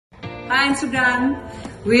Hi Instagram.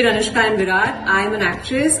 We're Anushka and Virat. I'm an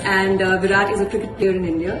actress and Virat is a cricket player in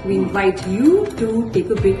India. We invite you to take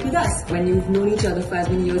a break with us. When you've known each other for as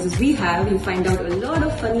many years as we have, you find out a lot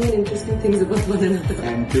of funny and interesting things about one another.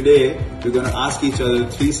 And today, we're going to ask each other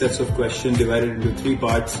 3 sets of questions divided into 3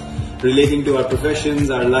 parts relating to our professions,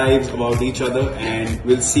 our lives, about each other, and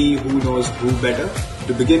we'll see who knows who better.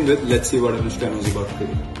 To begin with, let's see what Anushka knows about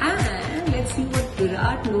cricket. And let's see what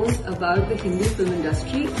Virat knows about the Hindi film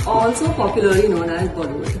industry, also popularly known as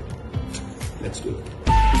Bollywood. Let's do it.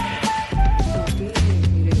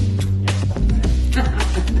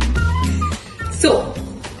 So,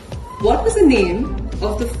 what was the name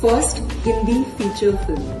of the first Hindi feature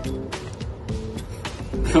film?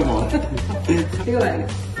 Come on. Take a while.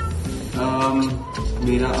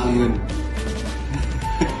 Mera Angan.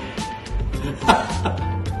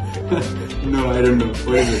 No, I don't know.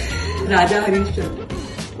 What is it? Raja Harish Chandra.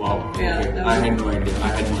 Wow. Yeah, okay. that I had no idea.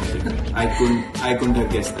 I couldn't have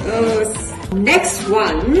guessed that. Next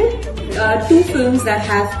one, 2 films that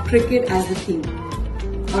have cricket as the theme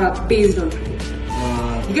or are based on cricket.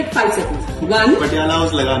 You get 5 seconds. 1. Patiala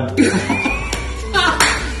was Lagan.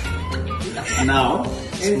 Now,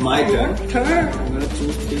 it's my turn. I'm going to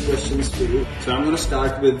choose 3 questions for you. So I'm going to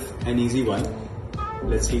start with an easy one.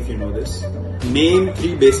 Let's see if you know this. Name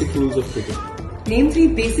 3 basic rules of cricket. Name 3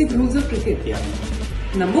 basic rules of cricket. Yeah.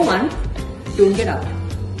 Number 1, don't get out.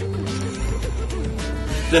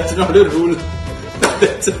 That's not a rule.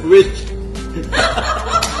 That's a wish.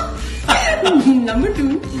 Number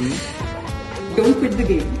 2, don't quit the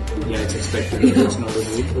game. Yeah, it's expected. It's not a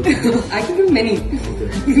rule. Okay. I can give many. Okay.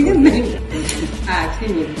 You can give many. I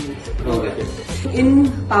actually know the rules. Oh, okay. In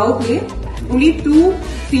power play, only 2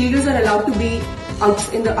 fielders are allowed to be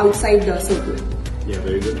in the outside circle. Yeah,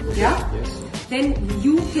 very good. Okay. Yeah? Yes. Then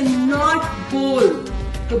you cannot bowl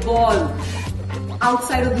the ball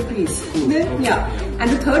outside of the crease. Okay. Yeah. And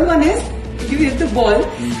the third one is, if you hit the ball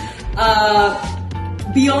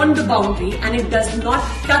beyond the boundary and it does not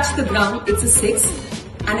touch the ground, it's a 6.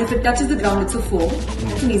 And if it touches the ground, it's a 4.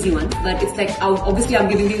 That's an easy one. But it's like, obviously I'm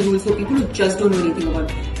giving these rules for people who just don't know anything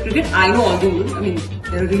about cricket. I know all the rules. I mean,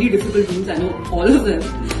 they're really difficult rules. I know all of them.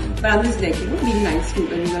 But I'm just like, being nice to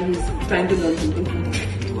anyone who's trying to learn something from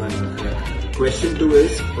cricket. Why not? Yeah. Question 2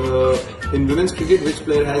 is, in women's cricket, which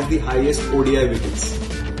player has the highest ODI wickets?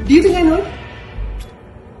 Do you think I know it?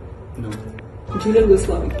 No. Julian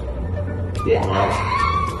Goswami. Yeah. Wow.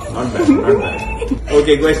 Not bad, not bad.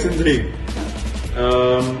 Okay, question 3.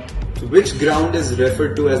 Which ground is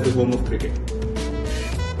referred to as the home of cricket?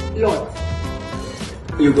 Lord.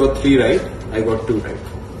 You got 3 right, I got 2 right.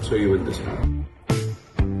 So you win this round.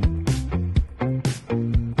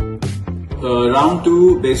 Round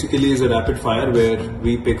 2 basically is a rapid fire where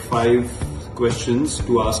we pick 5 questions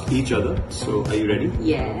to ask each other. So are you ready?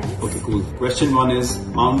 Yes. Okay, cool. Question 1 is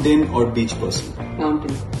mountain or beach person?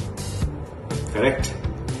 Mountain. Correct?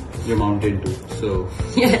 You're mountain too. So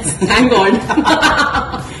Yes, thank God.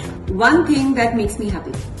 One thing that makes me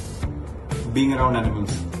happy. being around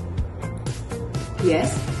animals.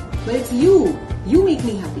 Yes, but it's you. You make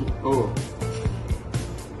me happy. Oh.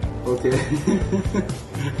 Okay.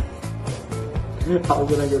 How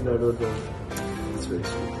can I get that out wrong? That's very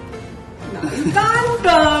sweet. No, you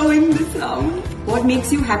can't win this round. What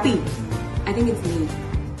makes you happy? I think it's me.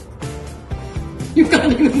 You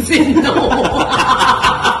can't even say no.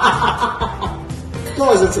 Of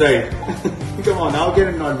course it's right. Come on, how can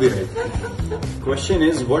it not be right? Question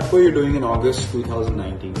is, what were you doing in August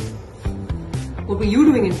 2019? What were you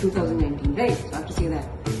doing in 2019, right? So I have to say that.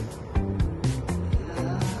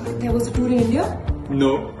 There was a tour in India?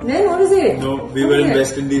 No. Then what is it? No, we were in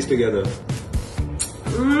West Indies together.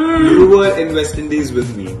 You were in West Indies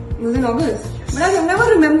with me. It was in August. But I never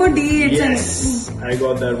remember dates. Yes, I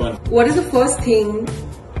got that one. What is the first thing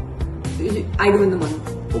I do in the morning?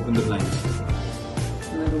 Open the blinds.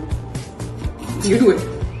 No, I don't. You do it.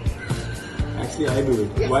 Actually, I do it.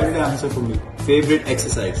 Yes. Why did I answer for me? Favorite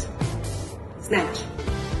exercise? Snatch.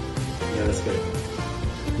 Yeah, that's correct.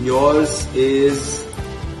 Yours is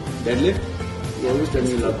deadlift? You always tell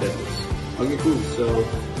me you love deadlifts. Okay, cool. So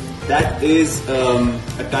that is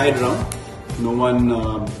a tied round. No one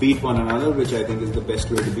beat one another, which I think is the best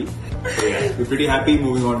way to be. So yeah, we're pretty happy.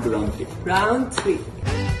 Moving on to round 3. Round 3.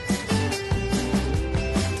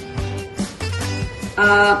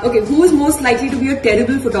 Okay, who is most likely to be a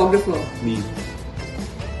terrible photographer? Me.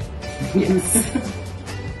 Yes.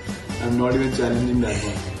 I'm not even challenging that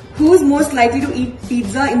one. Who is most likely to eat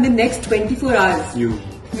pizza in the next 24 hours? You.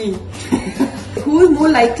 Me. Who is more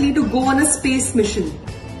likely to go on a space mission?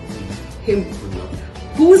 Him.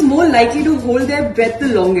 Who is more likely to hold their breath the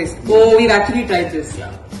longest? Oh, we've actually tried this.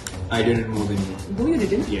 Yeah. I did it more than you. No, you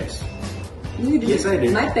didn't. Yes. No, you didn't. Yes, I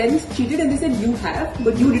did. My parents cheated and they said you have,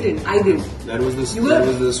 but you didn't. I did. That was the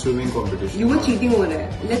swimming competition. You were cheating over there.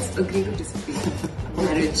 Let's agree to disagree.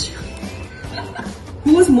 Marriage.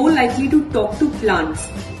 Who is more likely to talk to plants?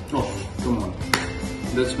 Oh, come on.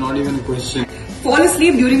 That's not even a question. Fall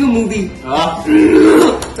asleep during a movie. Ah.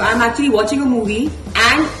 So I'm actually watching a movie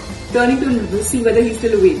and turning to see whether he's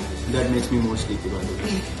still awake. That makes me more sleepy, by the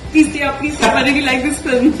way. Please stay up, please stay up. I really like this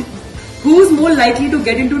film. Who's more likely to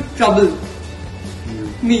get into trouble?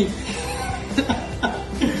 Me.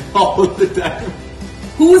 All the time.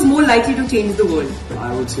 Who's more likely to change the world?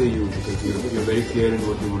 I would say you, because you're very clear in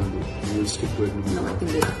what you want to do. You will stick to it no No, matter I what.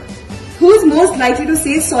 think that's Who's most likely to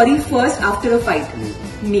say sorry first after a fight?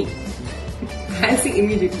 Me. I'll say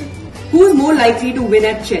immediately. Who's more likely to win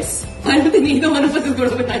at chess? I don't think either one of us is going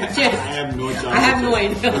to win at chess. I have no chance. I have no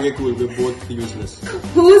idea. Okay, cool. We're both useless.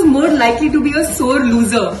 Who's more likely to be a sore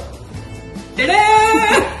loser?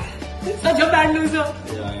 Ta-da! Such a bad loser.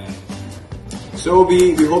 Yeah. So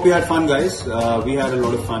we hope you had fun, guys. We had a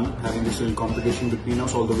lot of fun having this little competition between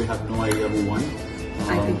us, although we have no idea who won.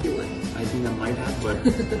 I think you won. I think I might have, but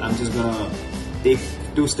I'm just gonna take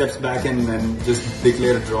 2 steps back and then just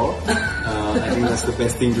declare a draw. I think that's the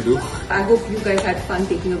best thing to do. I hope you guys had fun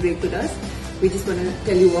taking a break with us. We just want to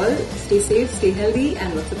tell you all, stay safe, stay healthy,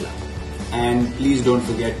 and lots of love. And please don't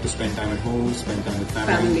forget to spend time at home, spend time with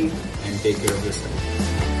family. Family. And take care of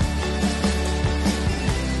yourself.